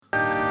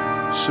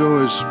So,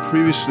 as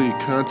previously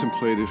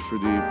contemplated for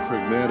the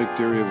pragmatic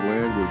theory of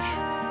language,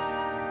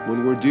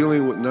 when we're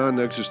dealing with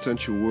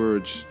non-existential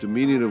words, the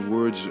meaning of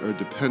words are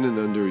dependent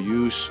on their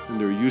use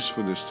and their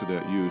usefulness to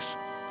that use.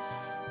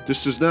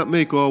 This does not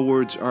make all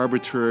words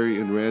arbitrary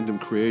and random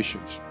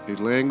creations. A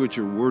language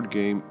or word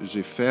game is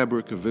a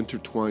fabric of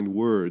intertwined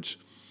words,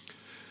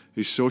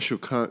 a social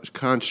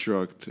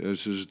construct,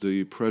 as is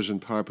the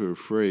present popular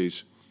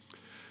phrase,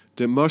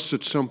 that must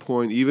at some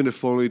point, even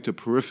if only to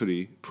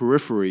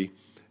periphery,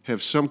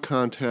 have some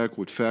contact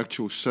with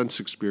factual sense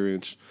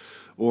experience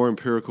or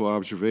empirical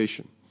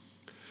observation.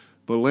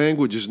 But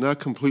language is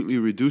not completely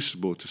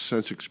reducible to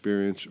sense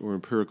experience or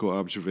empirical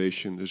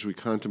observation, as we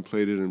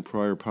contemplated in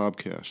prior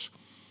podcasts.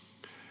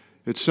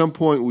 At some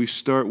point, we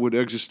start with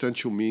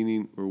existential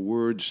meaning or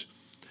words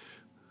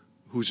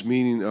whose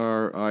meaning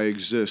are I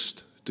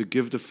exist, to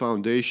give the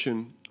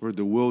foundation or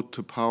the will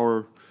to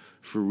power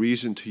for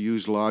reason to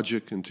use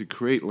logic and to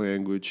create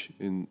language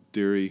in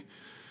theory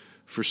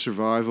for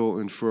survival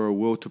and for our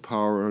will to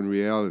power on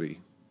reality.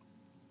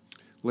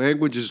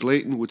 Language is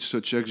latent with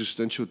such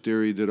existential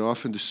theory that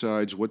often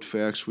decides what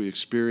facts we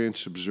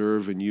experience,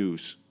 observe, and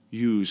use.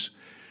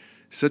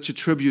 Such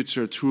attributes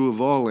are true of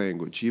all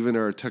language, even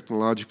our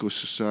technological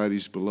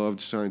society's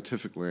beloved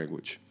scientific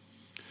language.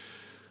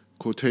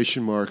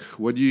 Quotation mark,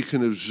 whether you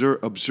can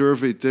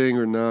observe a thing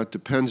or not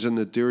depends on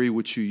the theory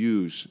which you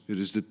use. It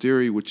is the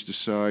theory which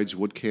decides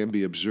what can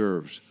be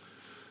observed.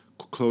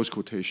 Close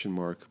quotation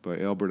mark, by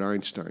Albert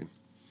Einstein.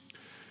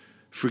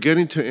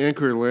 Forgetting to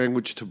anchor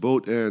language to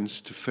both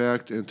ends, to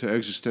fact and to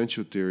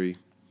existential theory,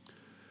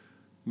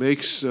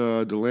 makes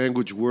the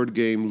language word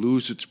game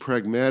lose its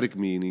pragmatic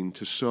meaning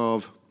to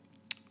solve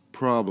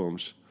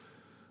problems.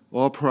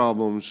 All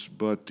problems,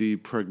 but the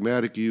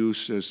pragmatic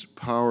use as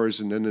power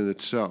as an end in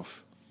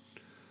itself.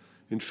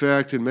 In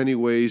fact, in many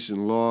ways,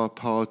 in law,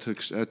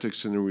 politics,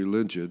 ethics, and in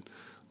religion,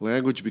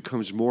 language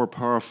becomes more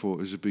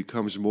powerful as it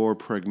becomes more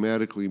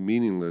pragmatically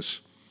meaningless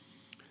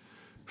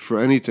for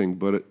anything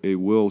but a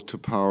will to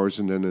power as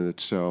an end in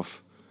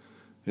itself,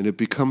 and it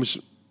becomes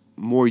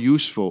more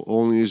useful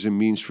only as a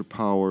means for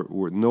power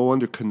with no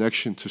other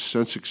connection to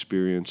sense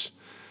experience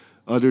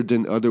other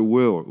than other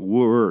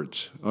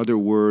words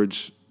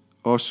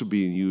also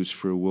being used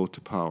for a will to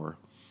power.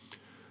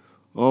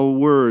 All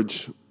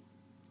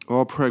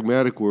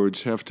pragmatic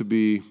words have to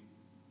be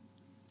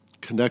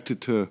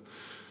connected to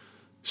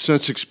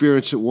sense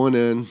experience at one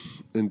end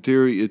and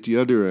theory at the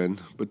other end,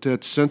 but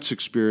that sense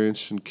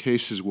experience in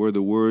cases where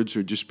the words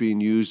are just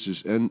being used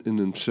as end in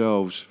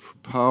themselves, for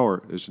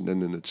power as an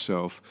end in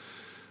itself,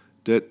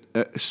 that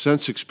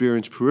sense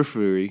experience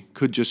periphery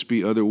could just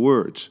be other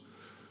words.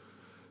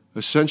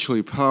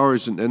 Essentially, power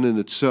as an end in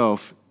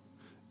itself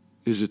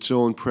is its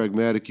own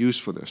pragmatic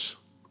usefulness.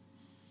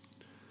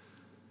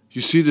 You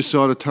see this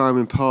all the time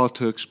in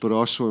politics, but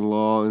also in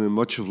law and in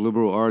much of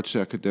liberal arts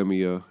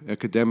academia,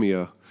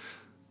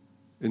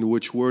 in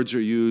which words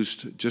are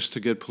used just to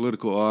get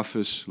political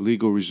office,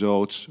 legal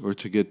results, or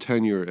to get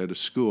tenure at a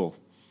school.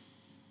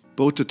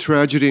 Both the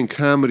tragedy and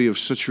comedy of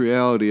such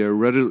reality are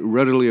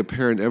readily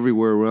apparent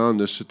everywhere around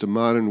us, that the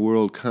modern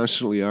world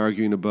constantly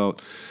arguing about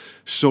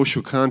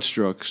social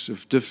constructs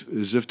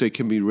as if they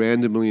can be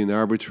randomly and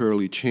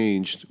arbitrarily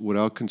changed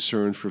without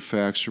concern for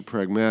facts or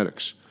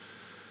pragmatics.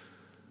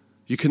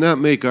 You cannot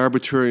make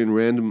arbitrary and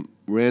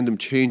random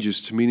changes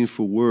to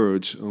meaningful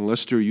words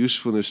unless their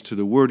usefulness to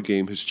the word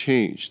game has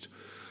changed.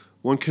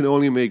 One can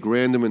only make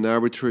random and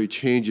arbitrary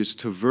changes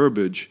to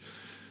verbiage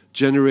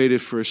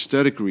generated for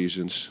aesthetic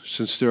reasons,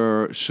 since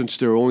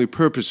their only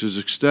purpose is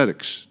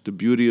aesthetics, the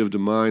beauty of the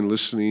mind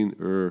listening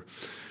or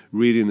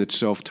reading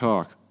itself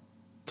talk.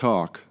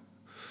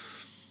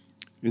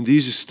 In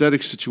these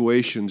aesthetic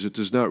situations, it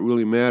does not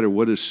really matter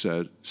what is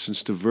said,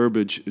 since the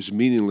verbiage is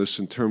meaningless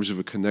in terms of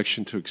a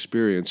connection to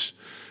experience,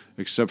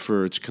 except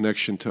for its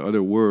connection to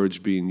other words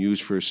being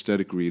used for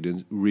aesthetic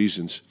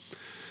reasons.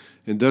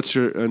 And thus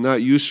are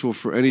not useful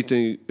for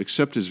anything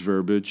except as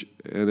verbiage,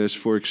 and as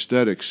for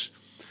aesthetics,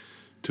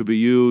 to be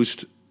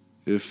used,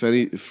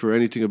 for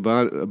anything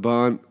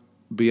beyond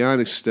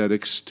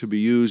aesthetics, to be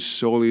used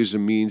solely as a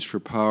means for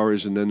power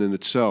as an end in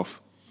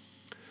itself.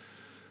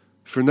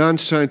 For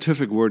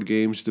non-scientific word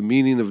games, the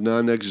meaning of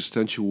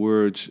non-existential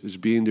words as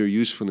being their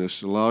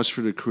usefulness allows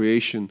for the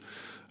creation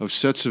of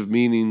sets of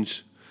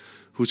meanings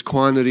whose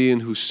quantity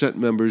and whose set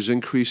members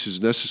increase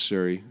is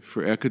necessary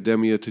for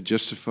academia to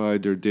justify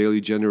their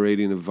daily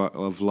generating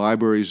of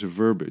libraries of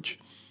verbiage.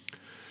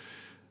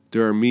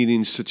 There are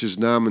meanings such as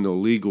nominal,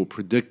 legal,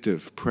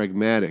 predictive,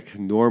 pragmatic,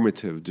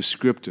 normative,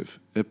 descriptive,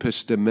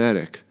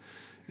 epistemic,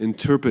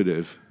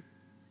 interpretive,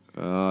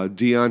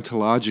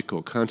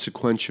 deontological,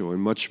 consequential,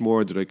 and much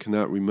more that I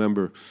cannot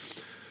remember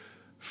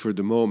for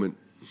the moment,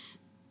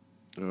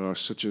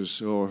 such as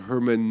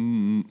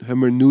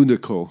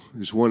hermeneutical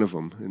is one of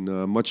them, and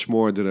much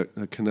more that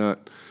I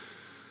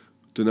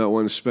do not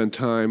want to spend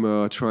time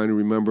trying to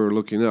remember or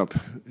looking up.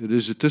 It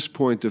is at this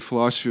point that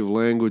philosophy of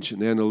language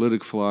and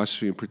analytic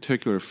philosophy in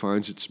particular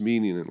finds its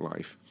meaning in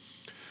life.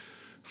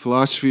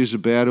 Philosophy is a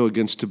battle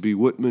against the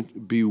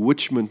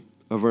bewitchment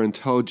of our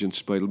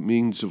intelligence by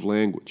means of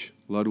language.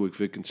 Ludwig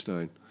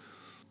Wittgenstein.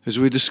 As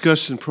we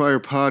discussed in prior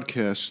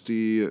podcasts,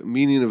 the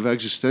meaning of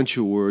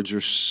existential words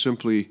are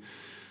simply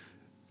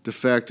the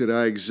fact that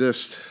I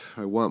exist.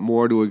 I want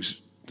more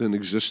than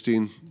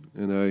existing,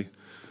 and I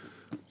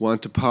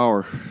want the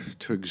power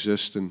to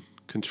exist and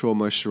control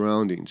my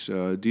surroundings.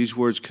 These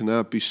words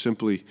cannot be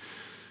simply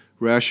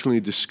rationally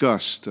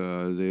discussed.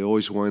 They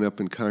always wind up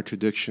in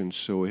contradictions,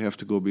 so we have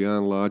to go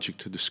beyond logic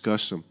to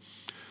discuss them.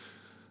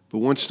 But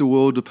once the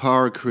will to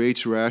power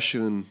creates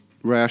reason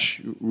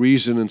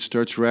and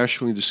starts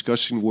rationally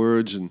discussing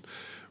words and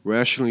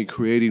rationally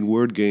creating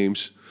word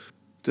games,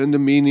 then the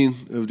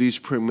meaning of these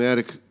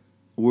pragmatic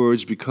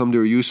words become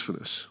their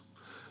usefulness.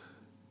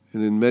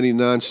 And in many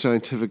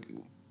non-scientific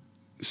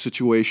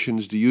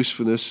situations, the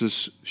usefulness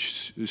is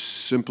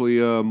simply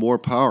more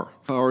power.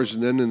 Power is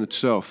an end in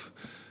itself.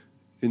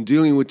 In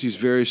dealing with these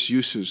various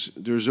uses,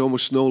 there's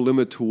almost no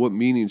limit to what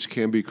meanings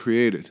can be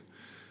created,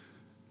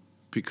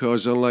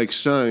 because unlike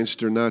science,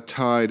 they're not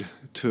tied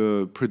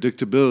to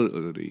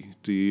predictability.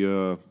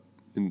 The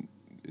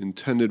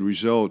intended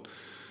result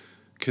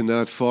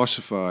cannot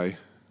falsify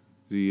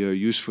the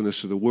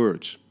usefulness of the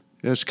words.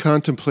 As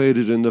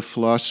contemplated in the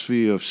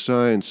Philosophy of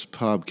Science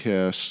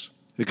podcasts,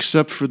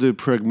 except for the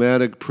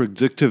pragmatic,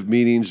 predictive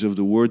meanings of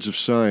the words of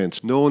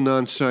science, no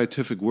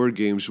non-scientific word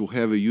games will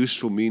have a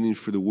useful meaning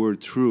for the word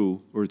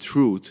true or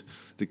truth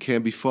that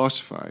can be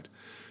falsified.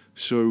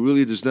 So it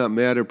really does not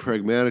matter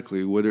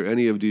pragmatically whether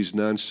any of these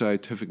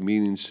non-scientific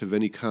meanings have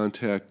any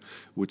contact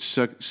with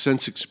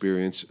sense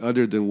experience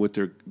other than with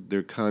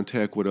their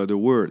contact with other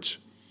words.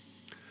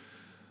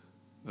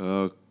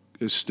 As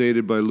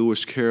stated by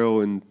Lewis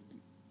Carroll in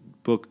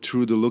book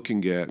Through the Looking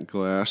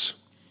Glass,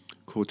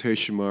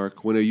 quotation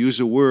mark, "When I use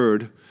a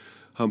word,"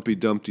 Humpty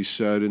Dumpty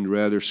said in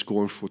rather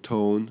scornful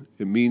tone,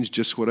 "it means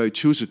just what I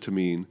choose it to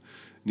mean,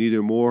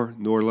 neither more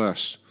nor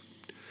less.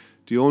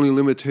 The only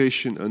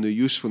limitation on the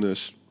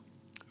usefulness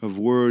of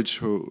words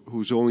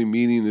whose only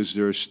meaning is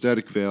their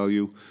aesthetic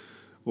value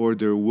or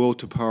their will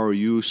to power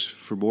use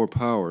for more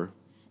power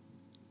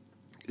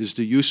is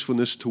the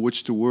usefulness to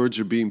which the words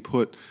are being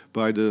put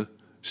by the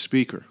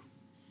speaker,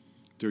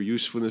 their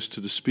usefulness to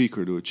the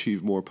speaker to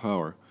achieve more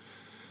power.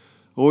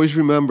 Always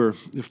remember,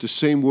 if the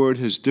same word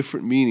has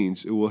different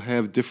meanings, it will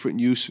have different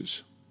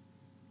uses.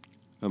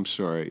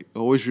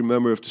 Always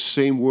remember, if the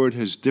same word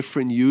has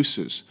different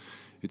uses,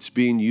 it's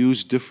being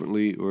used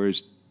differently or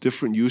has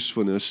different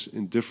usefulness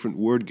in different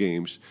word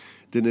games,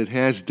 then it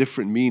has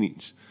different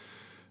meanings.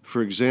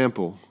 For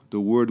example,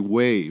 the word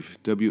wave,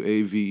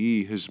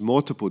 W-A-V-E, has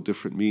multiple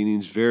different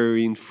meanings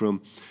varying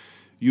from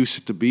use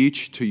at the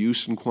beach to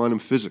use in quantum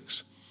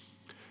physics.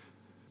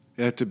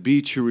 At the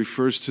beach, it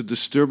refers to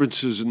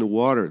disturbances in the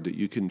water that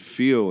you can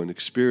feel and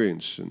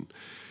experience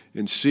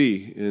and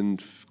see. In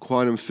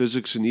quantum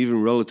physics and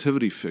even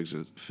relativity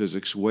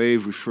physics,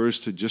 wave refers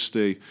to just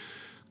a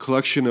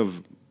collection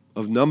of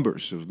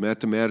numbers, of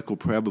mathematical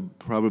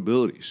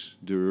probabilities.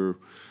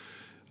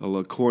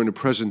 According to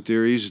present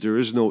theories, there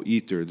is no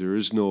ether, there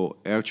is no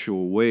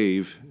actual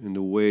wave in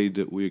the way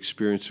that we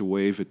experience a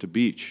wave at the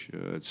beach.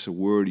 It's a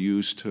word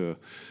used to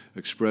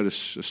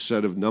express a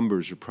set of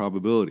numbers or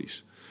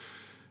probabilities.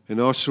 And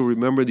also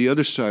remember the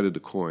other side of the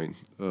coin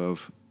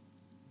of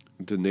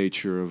the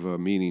nature of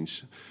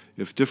meanings.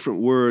 If different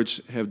words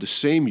have the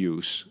same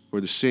use or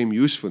the same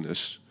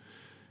usefulness,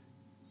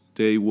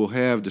 they will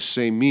have the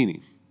same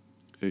meaning.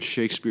 As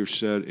Shakespeare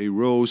said, a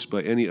rose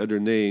by any other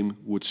name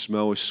would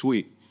smell as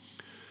sweet.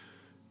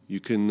 You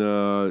can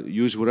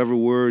use whatever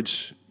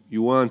words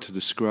you want to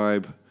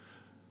describe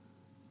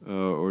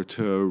or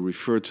to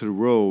refer to the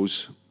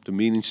rose. The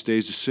meaning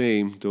stays the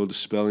same, though the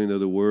spelling of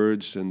the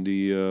words and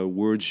the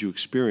words you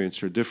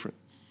experience are different.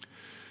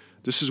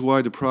 This is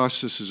why the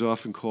process is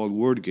often called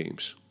word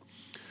games.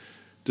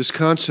 This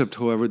concept,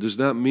 however, does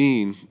not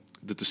mean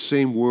that the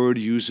same word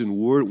used in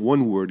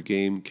one word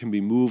game can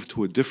be moved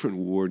to a different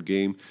word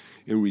game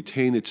and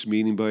retain its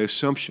meaning by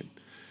assumption.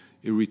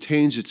 It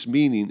retains its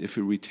meaning if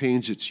it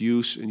retains its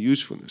use and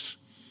usefulness.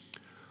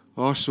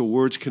 Also,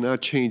 words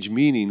cannot change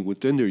meaning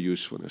within their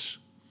usefulness.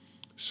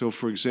 So,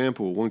 for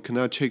example, one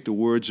cannot take the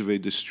words of a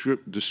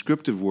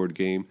descriptive word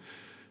game,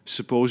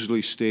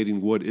 supposedly stating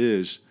what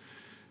is,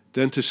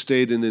 then to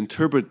state an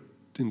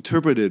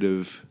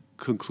interpretative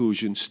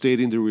conclusion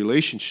stating the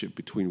relationship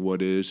between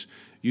what is,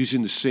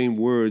 using the same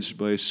words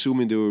by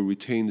assuming they will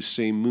retain the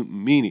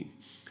same meaning.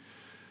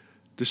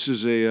 This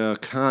is a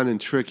con and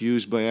trick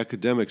used by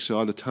academics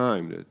all the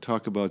time to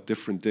talk about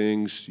different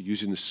things,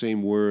 using the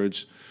same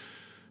words,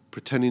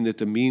 pretending that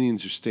the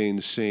meanings are staying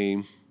the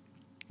same,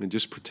 and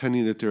just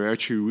pretending that they're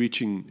actually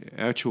reaching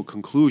actual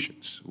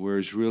conclusions,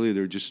 whereas really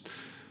they're just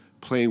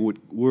playing with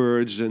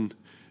words and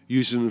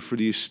using them for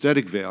the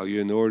aesthetic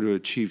value in order to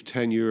achieve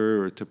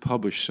tenure or to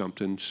publish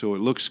something so it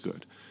looks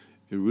good.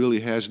 It really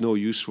has no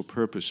useful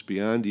purpose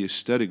beyond the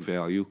aesthetic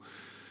value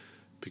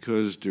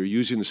because they're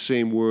using the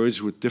same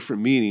words with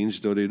different meanings,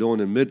 though they don't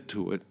admit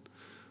to it,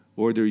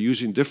 or they're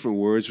using different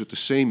words with the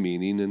same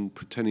meaning and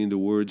pretending the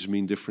words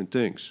mean different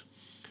things.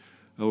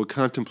 I will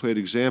contemplate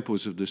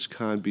examples of this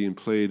kind being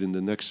played in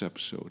the next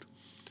episode.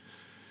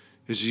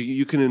 As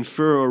you can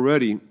infer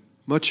already,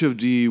 much of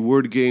the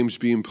word games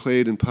being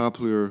played in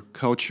popular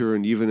culture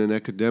and even in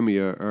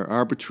academia are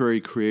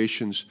arbitrary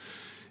creations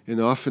and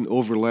often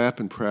overlap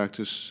in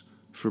practice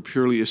for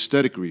purely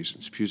aesthetic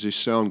reasons, because they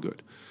sound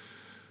good.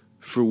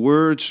 For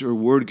words or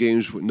word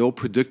games with no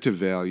predictive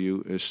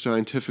value, as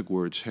scientific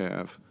words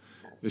have,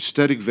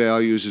 aesthetic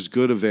value is as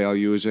good a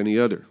value as any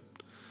other.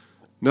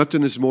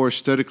 Nothing is more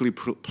aesthetically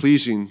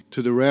pleasing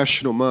to the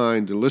rational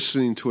mind than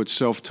listening to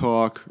itself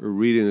talk or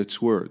reading its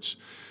words.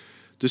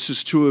 This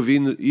is true of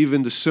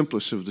even the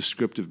simplest of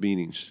descriptive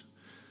meanings.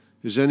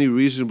 As any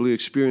reasonably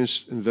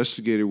experienced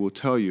investigator will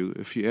tell you,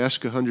 if you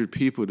ask 100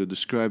 people to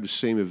describe the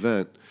same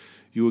event,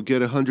 you will get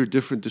 100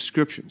 different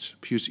descriptions,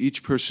 because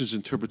each person's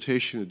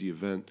interpretation of the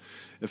event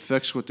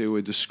affects what they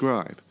would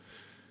describe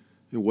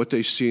and what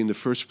they see in the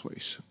first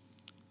place.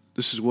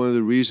 This is one of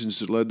the reasons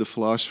that led the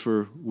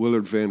philosopher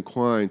Willard Van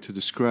Quine to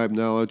describe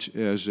knowledge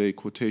as a,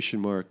 quotation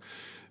mark,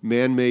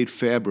 man-made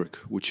fabric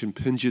which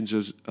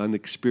impinges on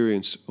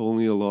experience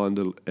only along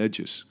the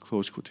edges,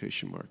 close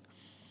quotation mark.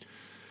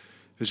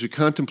 As we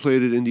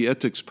contemplated in the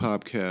Ethics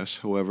podcast,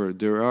 however,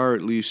 there are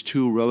at least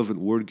two relevant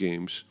word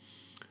games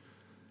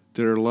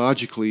that are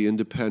logically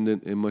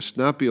independent and must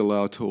not be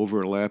allowed to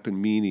overlap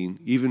in meaning,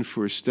 even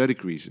for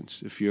aesthetic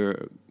reasons, if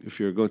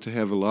you're going to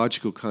have a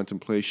logical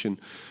contemplation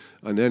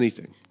on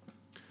anything.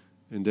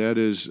 And that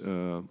is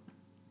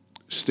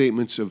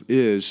statements of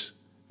is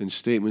and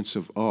statements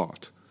of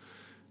ought.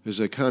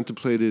 As I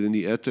contemplated in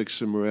the Ethics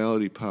and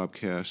Morality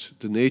podcast,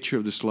 the nature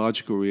of this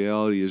logical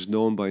reality is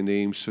known by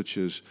names such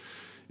as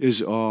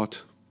is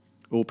ought,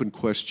 open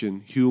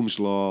question, Hume's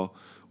law,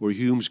 or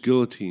Hume's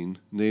guillotine,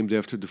 named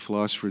after the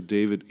philosopher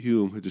David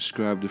Hume, who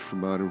described it for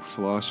modern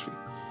philosophy.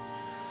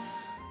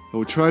 I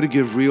will try to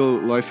give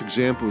real-life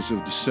examples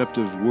of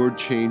deceptive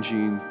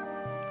word-changing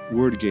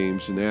word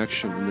games in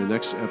action in the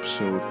next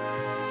episode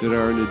that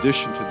are in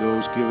addition to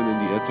those given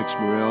in the Ethics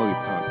Morality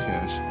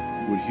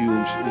podcast with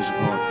Hume's is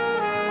ought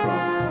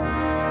problem.